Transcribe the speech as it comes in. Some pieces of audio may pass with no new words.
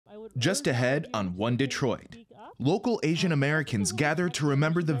Just ahead on One Detroit, local Asian Americans gather to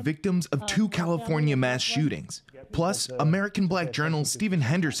remember the victims of 2 California mass shootings. Plus, American Black Journal's Stephen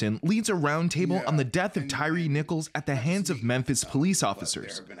Henderson leads a roundtable on the death of Tyre Nichols at the hands of Memphis police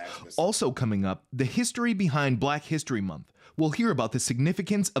officers. Also coming up, the history behind Black History Month. We'll hear about the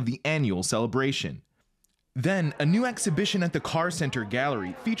significance of the annual celebration. Then, a new exhibition at the Carr Center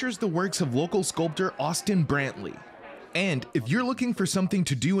Gallery features the works of local sculptor Austen Brantley. And if you're looking for something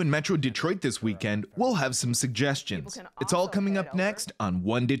to do in Metro Detroit this weekend, we'll have some suggestions. It's all coming up next on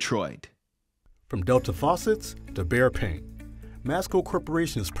One Detroit. From Delta Faucets to Behr Paint, Masco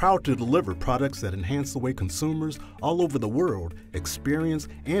Corporation is proud to deliver products that enhance the way consumers all over the world experience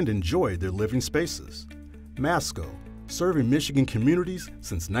and enjoy their living spaces. Masco, serving Michigan communities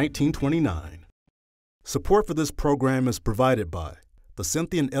since 1929. Support for this program is provided by the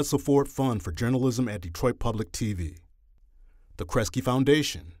Cynthia and Edsel Ford Fund for Journalism at Detroit Public TV, the Kresge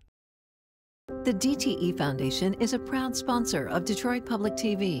Foundation. The DTE Foundation is a proud sponsor of Detroit Public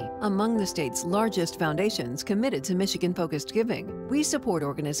TV, among the state's largest foundations committed to Michigan-focused giving. We support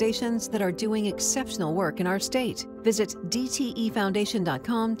organizations that are doing exceptional work in our state. Visit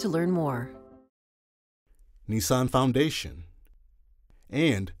dtefoundation.com to learn more. Nissan Foundation,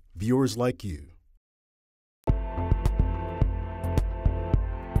 and viewers like you.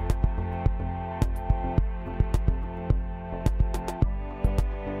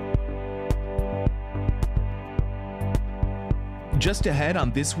 Just ahead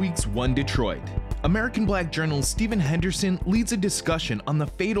on this week's One Detroit, American Black Journal's Stephen Henderson leads a discussion on the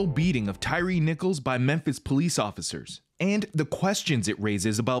fatal beating of Tyre Nichols by Memphis police officers and the questions it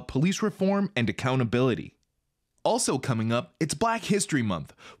raises about police reform and accountability. Also coming up, it's Black History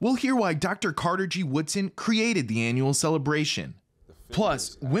Month. We'll hear why Dr. Carter G. Woodson created the annual celebration.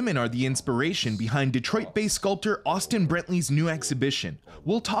 Plus, women are the inspiration behind Detroit-based sculptor Austen Brantley's new exhibition.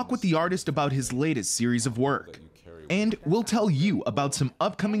 We'll talk with the artist about his latest series of work. And we'll tell you about some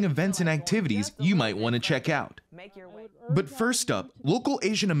upcoming events and activities you might want to check out. But first up, local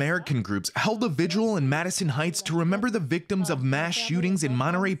Asian American groups held a vigil in Madison Heights to remember the victims of mass shootings in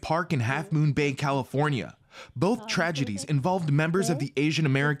Monterey Park and Half Moon Bay, California. Both tragedies involved members of the Asian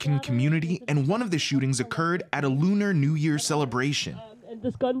American community, and one of the shootings occurred at a Lunar New Year celebration.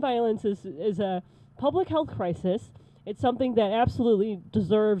 This gun violence is a public health crisis. It's something that absolutely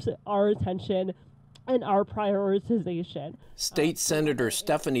deserves our attention and our prioritization. State Senator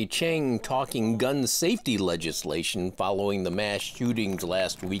Stephanie Chang talking gun safety legislation following the mass shootings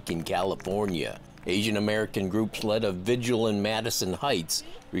last week in California. Asian American groups led a vigil in Madison Heights,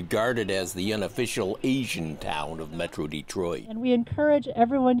 regarded as the unofficial Asian town of Metro Detroit. And we encourage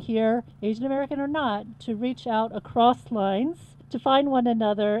everyone here, Asian American or not, to reach out across lines to find one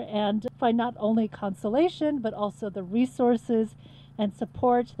another and find not only consolation, but also the resources and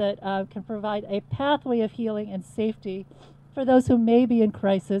support that can provide a pathway of healing and safety for those who may be in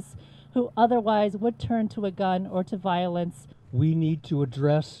crisis, who otherwise would turn to a gun or to violence. We need to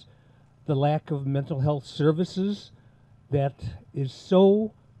address the lack of mental health services that is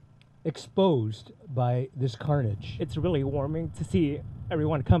so exposed by this carnage. It's really warming to see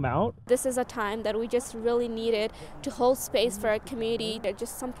everyone come out. This is a time that we just really needed to hold space for our community,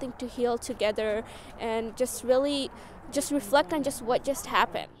 just something to heal together and just really reflect on just what just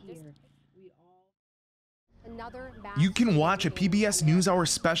happened. You can watch a PBS NewsHour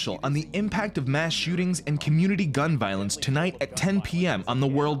special on the impact of mass shootings and community gun violence tonight at 10 p.m. on the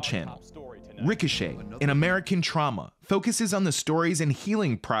World Channel. Ricochet, an American Trauma, focuses on the stories and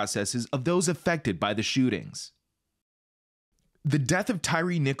healing processes of those affected by the shootings. The death of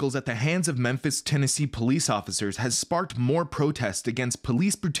Tyre Nichols at the hands of Memphis, Tennessee police officers has sparked more protests against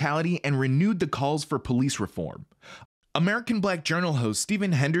police brutality and renewed the calls for police reform. American Black Journal host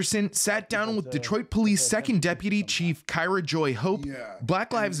Stephen Henderson sat down with Detroit Police Second Deputy Chief Kyra Joy Hope,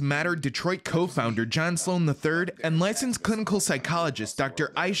 Black Lives Matter Detroit co-founder John Sloan III, and licensed clinical psychologist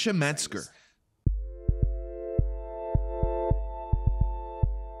Dr. Aisha Metzger.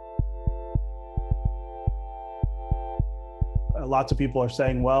 Lots of people are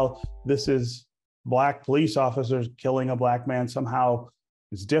saying, well, this is Black police officers killing a Black man somehow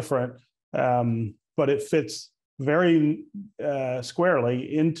is different, but it fits very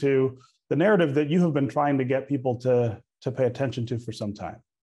squarely into the narrative that you have been trying to get people to pay attention to for some time.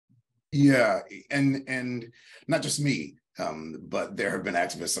 Yeah, and not just me, but there have been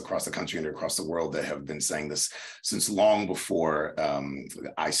activists across the country and across the world that have been saying this since long before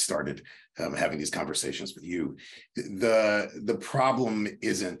I started having these conversations with you. The problem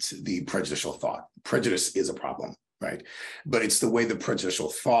isn't the prejudicial thought. Prejudice is a problem. right? But it's the way the prejudicial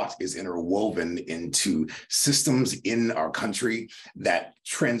thought is interwoven into systems in our country that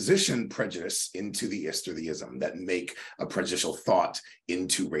transition prejudice into the ist or the ism, that make a prejudicial thought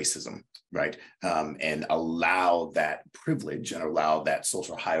into racism, right? And allow that privilege and allow that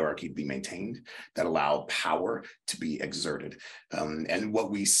social hierarchy to be maintained, that allow power to be exerted. And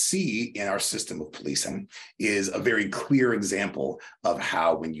what we see in our system of policing is a very clear example of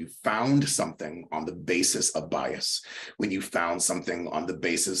how when you found something on the basis of bias, when you found something on the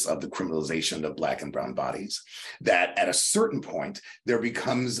basis of the criminalization of Black and brown bodies, that at a certain point, there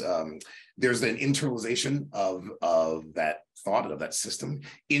becomes, there's an internalization of that thought, of that system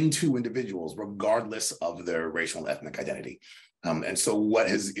into individuals, regardless of their racial and ethnic identity. And so what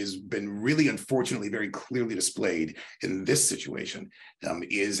has been really, unfortunately, very clearly displayed in this situation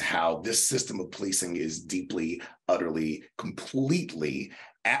is how this system of policing is deeply, utterly, completely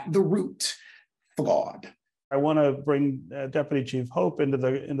at the root flawed. I want to bring Deputy Chief Hope into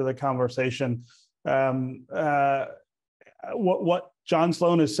the conversation. What John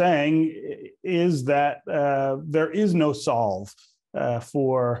Sloan is saying is that there is no solve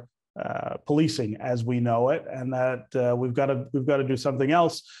for policing as we know it, and that we've got to do something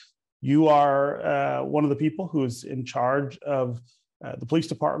else. You are one of the people who's in charge of the police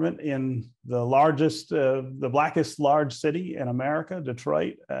department in the largest, the blackest large city in America,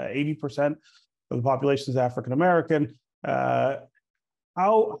 Detroit. 80% of the population is African American.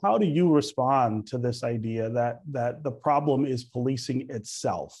 How do you respond to this idea that the problem is policing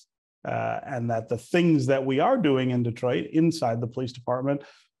itself, and that the things that we are doing in Detroit inside the police department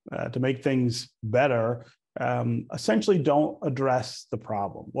to make things better essentially don't address the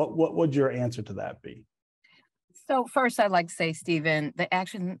problem? What would your answer to that be? So first, I'd like to say, Stephen, the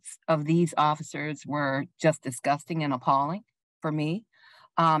actions of these officers were just disgusting and appalling for me.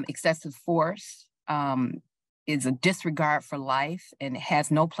 Excessive force is a disregard for life and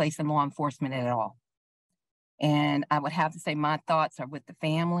has no place in law enforcement at all. And I would have to say my thoughts are with the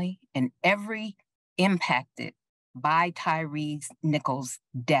family and every impacted by Tyre Nichols'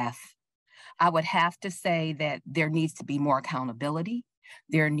 death. I would have to say that there needs to be more accountability.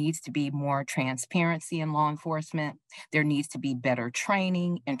 There needs to be more transparency in law enforcement. There needs to be better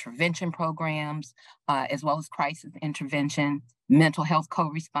training, intervention programs, as well as crisis intervention, mental health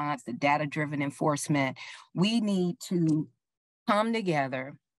co-response, the data-driven enforcement. We need to come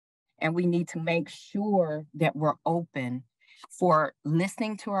together and we need to make sure that we're open for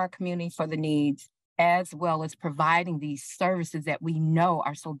listening to our community for the needs, as well as providing these services that we know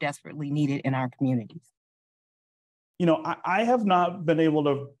are so desperately needed in our communities. You know, I have not been able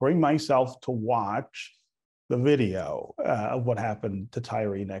to bring myself to watch the video of what happened to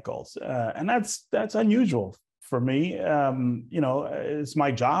Tyre Nichols, and that's unusual for me. You know, it's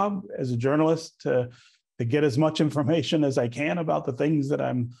my job as a journalist to get as much information as I can about the things that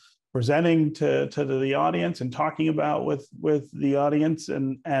I'm presenting to the audience and talking about with the audience.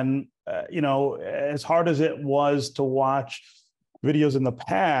 And you know, as hard as it was to watch videos in the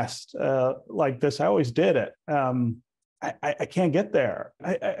past like this, I always did it. I can't get there.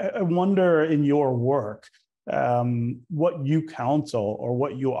 I wonder in your work what you counsel or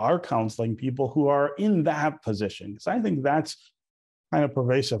what you are counseling people who are in that position. Because I think that's kind of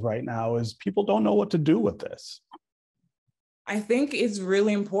pervasive right now, is people don't know what to do with this. I think it's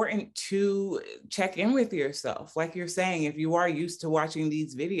really important to check in with yourself. Like you're saying, if you are used to watching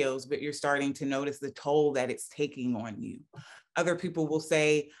these videos, but you're starting to notice the toll that it's taking on you. Other people will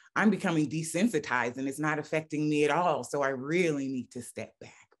say, I'm becoming desensitized and it's not affecting me at all. So I really need to step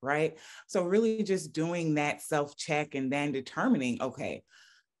back, right? So really just doing that self-check and then determining, okay,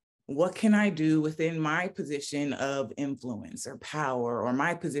 what can I do within my position of influence or power, or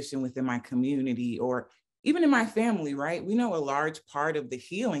my position within my community, or even in my family, right? We know a large part of the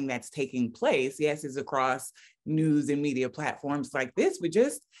healing that's taking place, yes, is across news and media platforms like this, but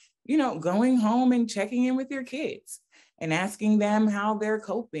just, you know, going home and checking in with your kids and asking them how they're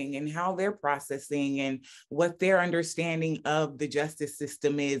coping and how they're processing and what their understanding of the justice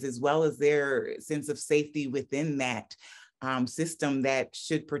system is, as well as their sense of safety within that system that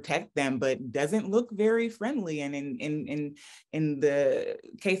should protect them, but doesn't look very friendly. And in the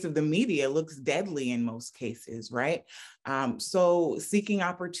case of the media, looks deadly in most cases, right? So seeking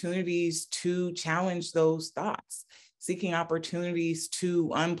opportunities to challenge those thoughts, seeking opportunities to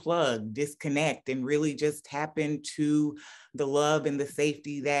unplug, disconnect, and really just tap into the love and the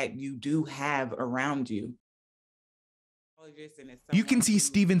safety that you do have around you. You can see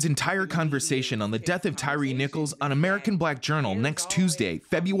Stephen's entire conversation on the death of Tyre Nichols on American Black Journal next Tuesday,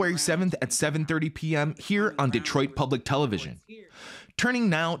 February 7th at 7:30 p.m. here on Detroit Public Television. Turning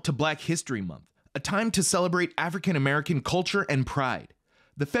now to Black History Month. a time to celebrate African American culture and pride.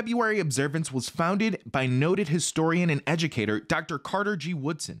 The February observance was founded by noted historian and educator Dr. Carter G.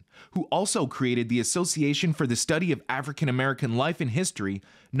 Woodson, who also created the Association for the Study of African American Life and History,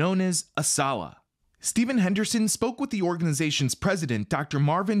 known as ASALH. Stephen Henderson spoke with the organization's president, Dr.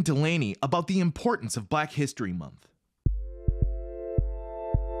 Marvin Delaney, about the importance of Black History Month.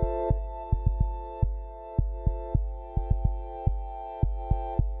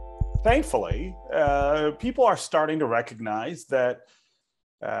 Thankfully, people are starting to recognize that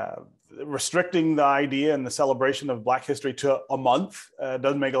restricting the idea and the celebration of Black history to a month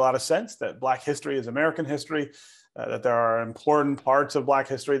doesn't make a lot of sense, that Black history is American history, that there are important parts of Black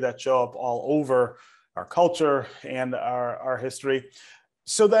history that show up all over our culture and our history.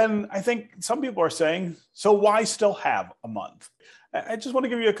 So then I think some people are saying, so why still have a month? I just want to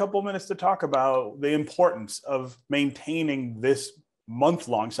give you a couple minutes to talk about the importance of maintaining this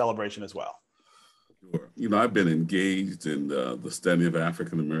month-long celebration as well. Sure. You know, I've been engaged in the study of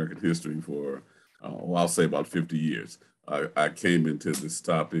African American history for, I'll say about 50 years. I came into this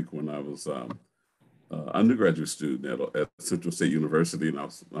topic when I was undergraduate student at Central State University, and I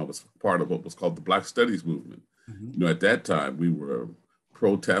was part of what was called the Black Studies movement. Mm-hmm. You know, at that time, we were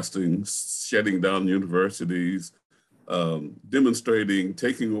protesting, shutting down universities, demonstrating,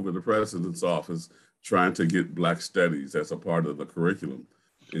 taking over the president's office, trying to get Black studies as a part of the curriculum,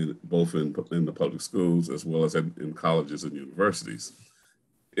 both in the public schools as well as in colleges and universities.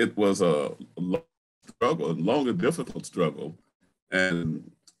 It was a long struggle, a long and difficult struggle.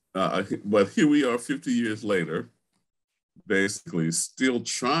 But here we are 50 years later, basically still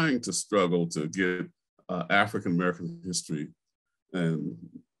trying to struggle to get African-American history and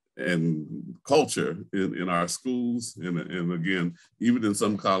culture in our schools, and again, even in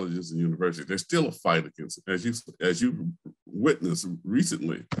some colleges and universities. There's still a fight against it. As you witnessed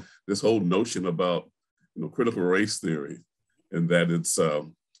recently, this whole notion about, you know, critical race theory, and that it's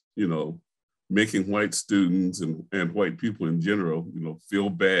you know, making white students and white people in general, you know, feel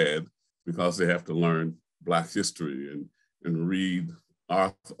bad because they have to learn Black history and read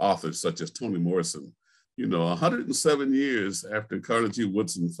authors such as Toni Morrison. You know, 107 years after Carter G.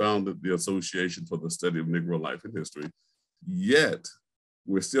 Woodson founded the Association for the Study of Negro Life and History, yet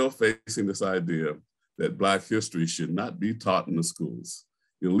we're still facing this idea that Black history should not be taught in the schools.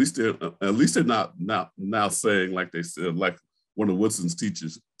 You know, at least they're not now saying, like they said, like one of Woodson's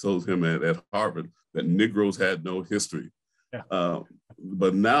teachers told him at Harvard, that Negroes had no history. Yeah.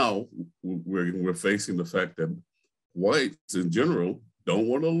 But now we're facing the fact that whites in general don't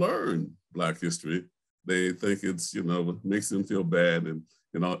want to learn Black history. They think it's, you know, makes them feel bad. And,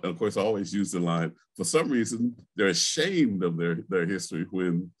 you know, of course, I always use the line, for some reason, they're ashamed of their history,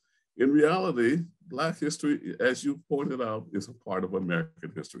 when in reality, Black history, as you pointed out, is a part of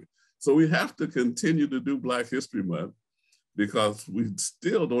American history. So we have to continue to do Black History Month, because we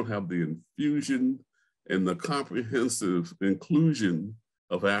still don't have the infusion and the comprehensive inclusion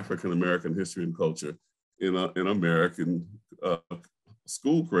of African American history and culture in American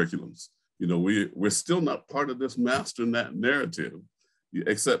school curriculums. You know, we're still not part of this master narrative,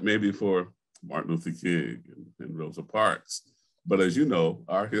 except maybe for Martin Luther King and Rosa Parks. But as you know,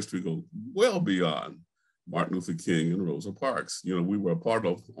 our history goes well beyond Martin Luther King and Rosa Parks. You know, we were a part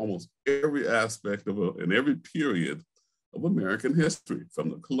of almost every aspect in every period of American history, from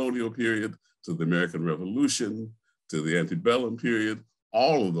the colonial period to the American Revolution to the antebellum period,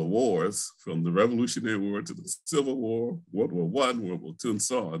 all of the wars, from the Revolutionary War to the Civil War, World War I, World War II, and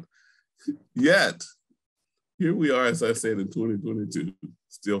so on. Yet, here we are, as I said, in 2022,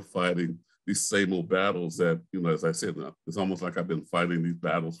 still fighting these same old battles that, you know, as I said, it's almost like I've been fighting these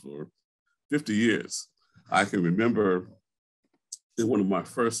battles for 50 years. I can remember in one of my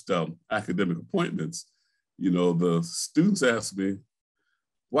first academic appointments, you know, the students asked me,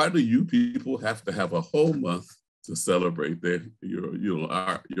 why do you people have to have a whole month to celebrate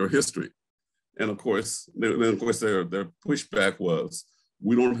your history? And of course, their pushback was,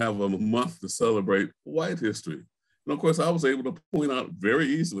 we don't have a month to celebrate white history. And of course, I was able to point out very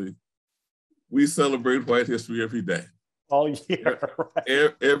easily, we celebrate white history every day. All year,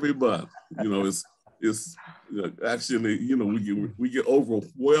 right? Every month. You know, it's actually, you know, we get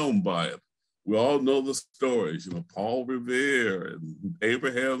overwhelmed by it. We all know the stories, you know, Paul Revere and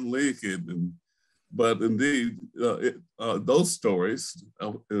Abraham Lincoln, but indeed, those stories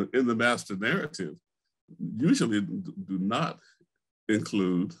in the master narrative usually do not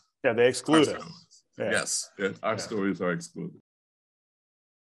include. Yeah, they exclude it. Yeah. Yes, our stories are excluded.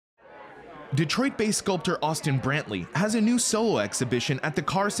 Detroit-based sculptor Austen Brantley has a new solo exhibition at the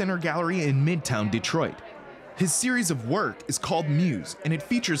Carr Center Gallery in Midtown Detroit. His series of work is called Muse, and it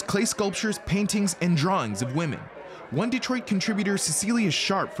features clay sculptures, paintings, and drawings of women. One Detroit contributor, Cecelia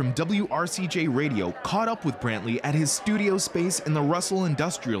Sharpe from WRCJ Radio, caught up with Brantley at his studio space in the Russell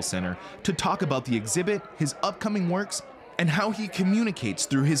Industrial Center to talk about the exhibit, his upcoming works, and how he communicates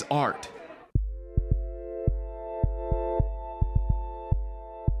through his art.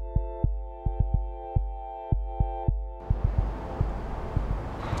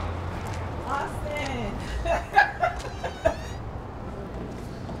 Austen!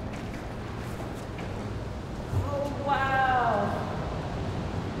 Oh, wow.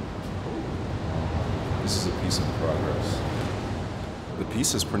 This is a piece in progress. The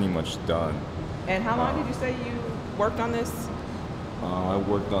piece is pretty much done. And how long did you say you worked on this? I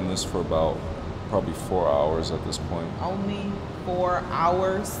worked on this for about probably 4 hours at this point. Only 4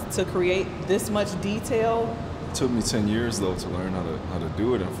 hours to create this much detail? It took me 10 years though to learn how to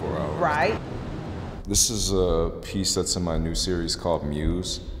do it in 4 hours. Right. This is a piece that's in my new series called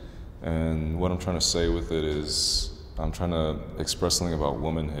Muse. And what I'm trying to say with it is I'm trying to express something about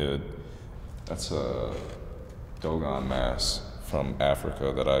womanhood. That's a Dogon mask from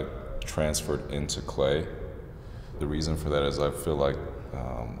Africa that I transferred into clay. The reason for that is I feel like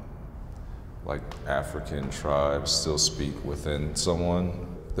African tribes still speak within someone.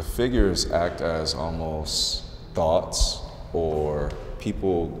 The figures act as almost thoughts or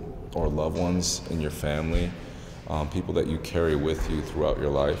people or loved ones in your family, people that you carry with you throughout your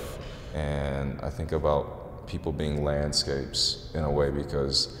life. And I think about people being landscapes in a way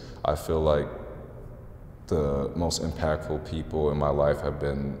because I feel like the most impactful people in my life have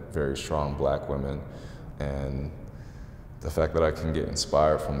been very strong Black women. And the fact that I can get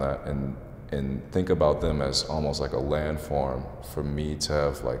inspired from that and think about them as almost like a landform for me to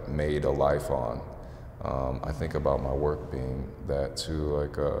have like made a life on. I think about my work being that too,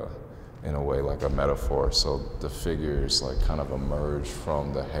 like in a way like a metaphor. So the figures like kind of emerge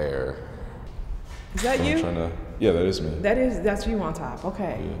from the hair. Is that you? Yeah, that is me. That's you on top,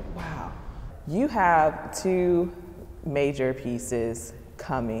 okay. Yeah. Wow. You have 2 major pieces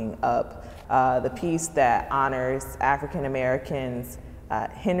coming up. The piece that honors African Americans,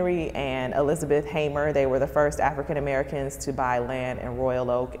 Henry and Elizabeth Hamer. They were the first African Americans to buy land in Royal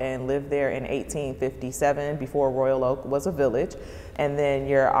Oak and lived there in 1857 before Royal Oak was a village. And then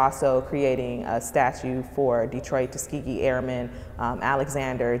you're also creating a statue for Detroit Tuskegee Airman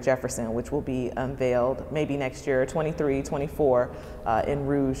Alexander Jefferson, which will be unveiled maybe next year, 23, 24, in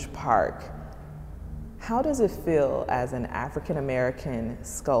Rouge Park. How does it feel as an African American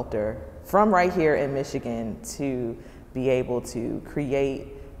sculptor from right here in Michigan to be able to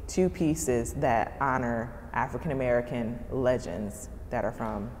create 2 pieces that honor African American legends that are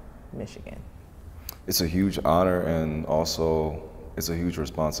from Michigan? It's a huge honor and also it's a huge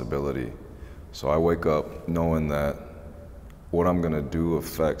responsibility. So I wake up knowing that what I'm gonna do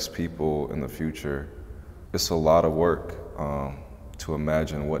affects people in the future. It's a lot of work to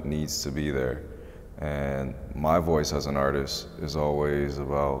imagine what needs to be there. And my voice as an artist is always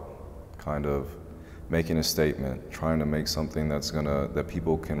about kind of making a statement, trying to make something that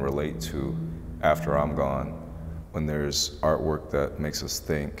people can relate to after I'm gone. When there's artwork that makes us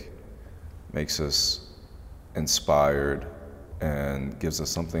think, makes us inspired, and gives us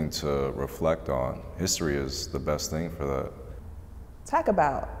something to reflect on. History is the best thing for that. Talk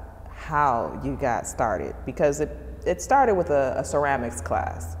about how you got started, because it started with a ceramics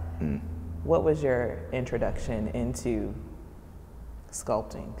class. What was your introduction into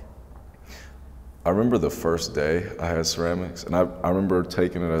sculpting? I remember the first day I had ceramics, and I remember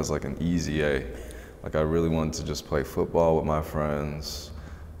taking it as like an easy A. Like I really wanted to just play football with my friends,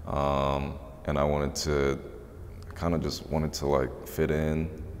 and I wanted to, kind of just wanted to like fit in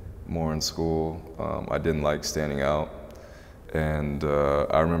more in school. I didn't like standing out. And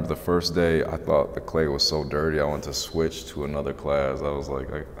I remember the first day I thought the clay was so dirty I wanted to switch to another class. I was like,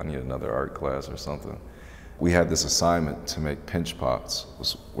 I need another art class or something. We had this assignment to make pinch pots,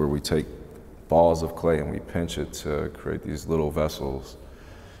 where we take balls of clay and we pinch it to create these little vessels.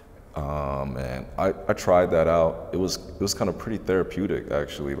 And I tried that out. It was kind of pretty therapeutic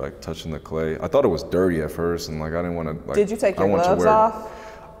actually, like touching the clay. I thought it was dirty at first and like I didn't want to like. Did you take your gloves off?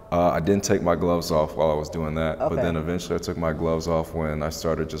 I didn't take my gloves off while I was doing that, okay. But then eventually I took my gloves off when I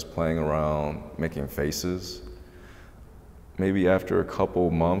started just playing around making faces. Maybe after a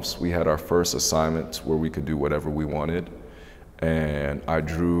couple months, we had our first assignment where we could do whatever we wanted. And I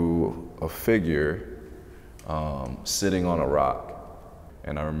drew a figure sitting on a rock.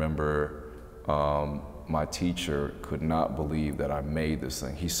 And I remember my teacher could not believe that I made this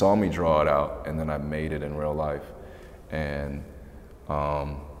thing. He saw me draw it out and then I made it in real life. And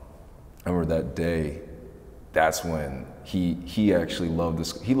I remember that day, that's when he actually loved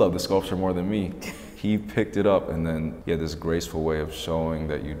this. He loved the sculpture more than me. He picked it up, and then he had this graceful way of showing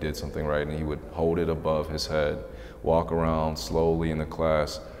that you did something right, and he would hold it above his head, walk around slowly in the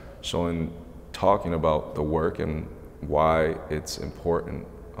class, talking about the work and why it's important,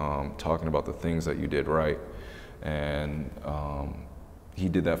 talking about the things that you did right. And he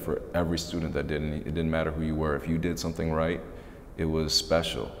did that for every student that did, and it didn't matter who you were. If you did something right, it was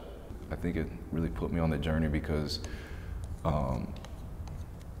special. I think it really put me on the journey because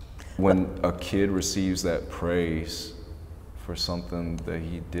when a kid receives that praise for something that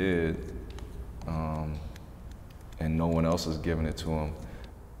he did, and no one else is giving it to him,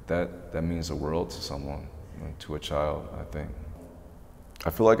 that means the world to someone, to a child, I think. I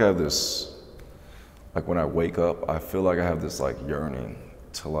feel like I have this, like when I wake up, I feel like I have this like yearning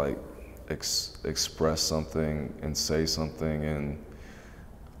to like express something and say something, and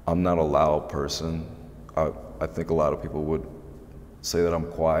I'm not a loud person. I think a lot of people would say that I'm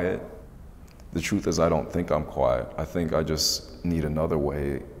quiet. The truth is I don't think I'm quiet. I think I just need another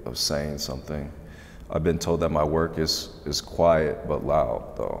way of saying something. I've been told that my work is quiet but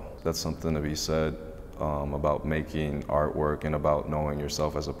loud, though. That's something to be said about making artwork and about knowing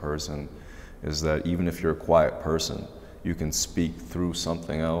yourself as a person, is that even if you're a quiet person, you can speak through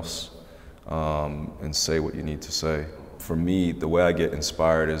something else and say what you need to say. For me, the way I get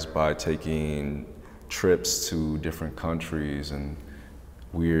inspired is by taking trips to different countries and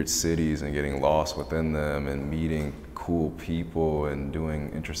weird cities and getting lost within them and meeting cool people and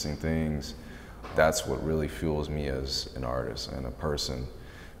doing interesting things. That's what really fuels me as an artist and a person.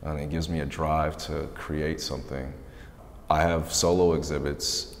 And it gives me a drive to create something. I have solo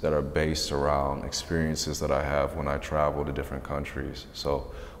exhibits that are based around experiences that I have when I travel to different countries.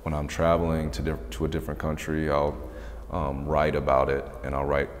 So when I'm traveling to a different country, I'll write about it, and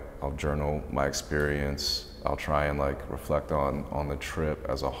I'll journal my experience. I'll try and like reflect on the trip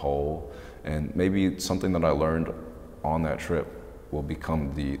as a whole, and maybe something that I learned on that trip will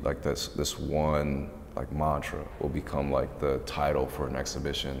become this one like mantra, will become like the title for an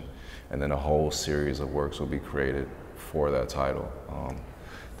exhibition, and then a whole series of works will be created for that title.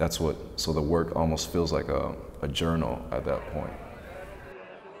 So the work almost feels like a journal at that point.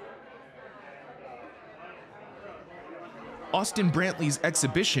 Austen Brantley's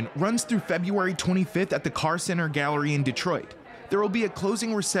exhibition runs through February 25th at the Carr Center Gallery in Detroit. There will be a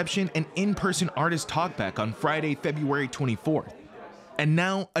closing reception and in-person artist talkback on Friday, February 24th. And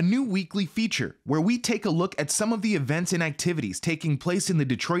now, a new weekly feature where we take a look at some of the events and activities taking place in the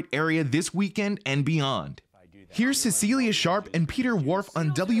Detroit area this weekend and beyond. Here's Cecelia Sharpe and Peter Whorf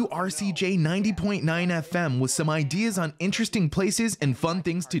on WRCJ 90.9 FM with some ideas on interesting places and fun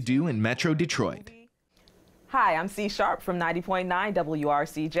things to do in Metro Detroit. Hi, I'm C. Sharpe from 90.9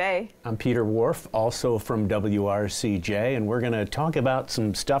 WRCJ. I'm Peter Whorf, also from WRCJ, and we're going to talk about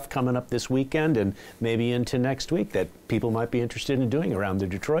some stuff coming up this weekend and maybe into next week that people might be interested in doing around the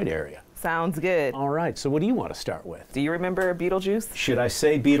Detroit area. Sounds good. All right, so what do you want to start with? Do you remember Beetlejuice? Should I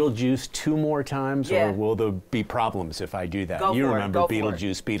say Beetlejuice 2 more times, yeah, or will there be problems if I do that? Go you for remember it. Go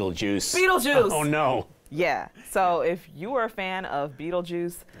Beetlejuice, Beetlejuice. Beetlejuice! Oh, no. Yeah, so if you were a fan of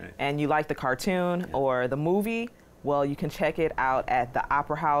Beetlejuice and you like the cartoon or the movie, well, you can check it out at the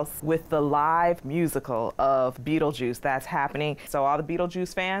Opera House with the live musical of Beetlejuice that's happening. So all the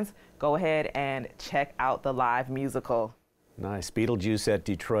Beetlejuice fans, go ahead and check out the live musical. Nice. Beetlejuice at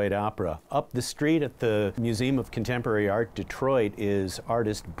Detroit Opera. Up the street at the Museum of Contemporary Art Detroit is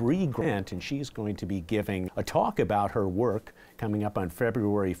artist Bree Grant, and she's going to be giving a talk about her work coming up on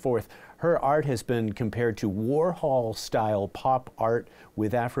February 4th. Her art has been compared to Warhol-style pop art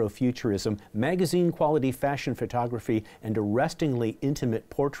with Afrofuturism, magazine-quality fashion photography, and arrestingly intimate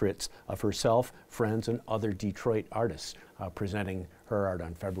portraits of herself, friends, and other Detroit artists, presenting her art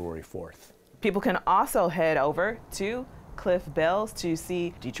on February 4th. People can also head over to Cliff Bell's to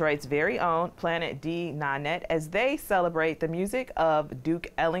see Detroit's very own Planet D Nanette as they celebrate the music of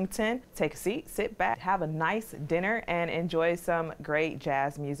Duke Ellington. Take a seat, sit back, have a nice dinner, and enjoy some great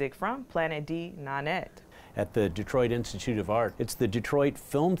jazz music from Planet D Nanette. At the Detroit Institute of Art, it's the Detroit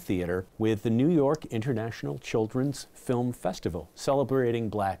Film Theater with the New York International Children's Film Festival, celebrating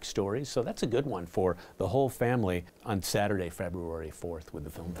Black stories. So that's a good one for the whole family on Saturday, February 4th with the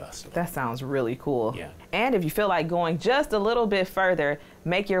film festival. That sounds really cool. Yeah. And if you feel like going just a little bit further,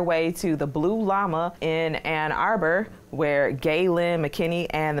 make your way to the Blue Llama in Ann Arbor where Galen McKinney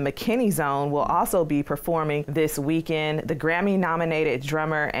and the McKinney Zone will also be performing this weekend. The Grammy-nominated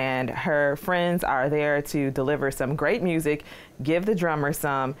drummer and her friends are there to deliver some great music, give the drummer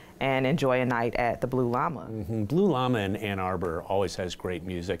some, and enjoy a night at the Blue Llama. Blue Llama in Ann Arbor always has great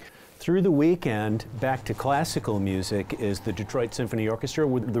music. Through the weekend, back to classical music is the Detroit Symphony Orchestra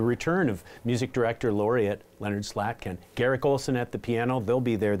with the return of music director laureate Leonard Slatkin. Garrick Olson at the piano. They'll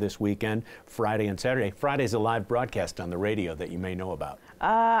be there this weekend, Friday and Saturday. Friday's a live broadcast on the radio that you may know about.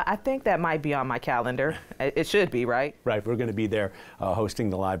 I think that might be on my calendar. It should be, right? Right, we're going to be there hosting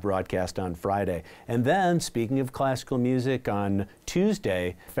the live broadcast on Friday. And then, speaking of classical music, on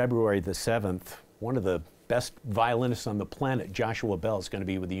Tuesday, February the 7th, one of the best violinists on the planet, Joshua Bell, is going to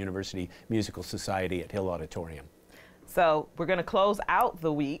be with the University Musical Society at Hill Auditorium. So we're going to close out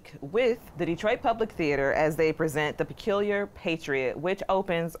the week with the Detroit Public Theater as they present The Peculiar Patriot, which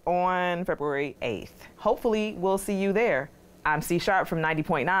opens on February 8th. Hopefully we'll see you there. I'm C. Sharpe from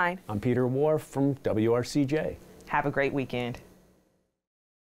 90.9. I'm Peter Whorf from WRCJ. Have a great weekend.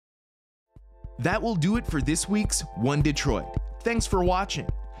 That will do it for this week's One Detroit. Thanks for watching.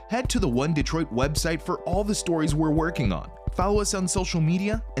 Head to the One Detroit website for all the stories we're working on. Follow us on social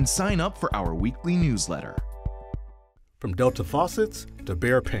media and sign up for our weekly newsletter. From Delta Faucets to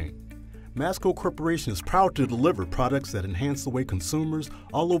Behr Paint, Masco Corporation is proud to deliver products that enhance the way consumers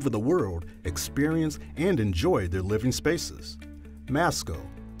all over the world experience and enjoy their living spaces. Masco,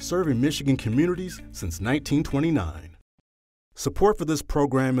 serving Michigan communities since 1929. Support for this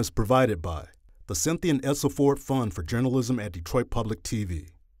program is provided by the Cynthia and Edsel Ford Fund for Journalism at Detroit Public TV,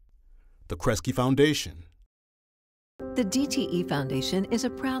 the Kresge Foundation. The DTE Foundation is a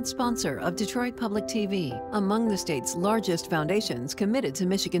proud sponsor of Detroit Public TV, among the state's largest foundations committed to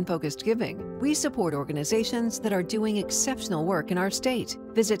Michigan-focused giving. We support organizations that are doing exceptional work in our state.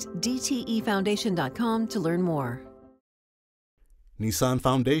 Visit dtefoundation.com to learn more. Nissan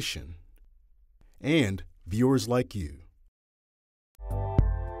Foundation and viewers like you.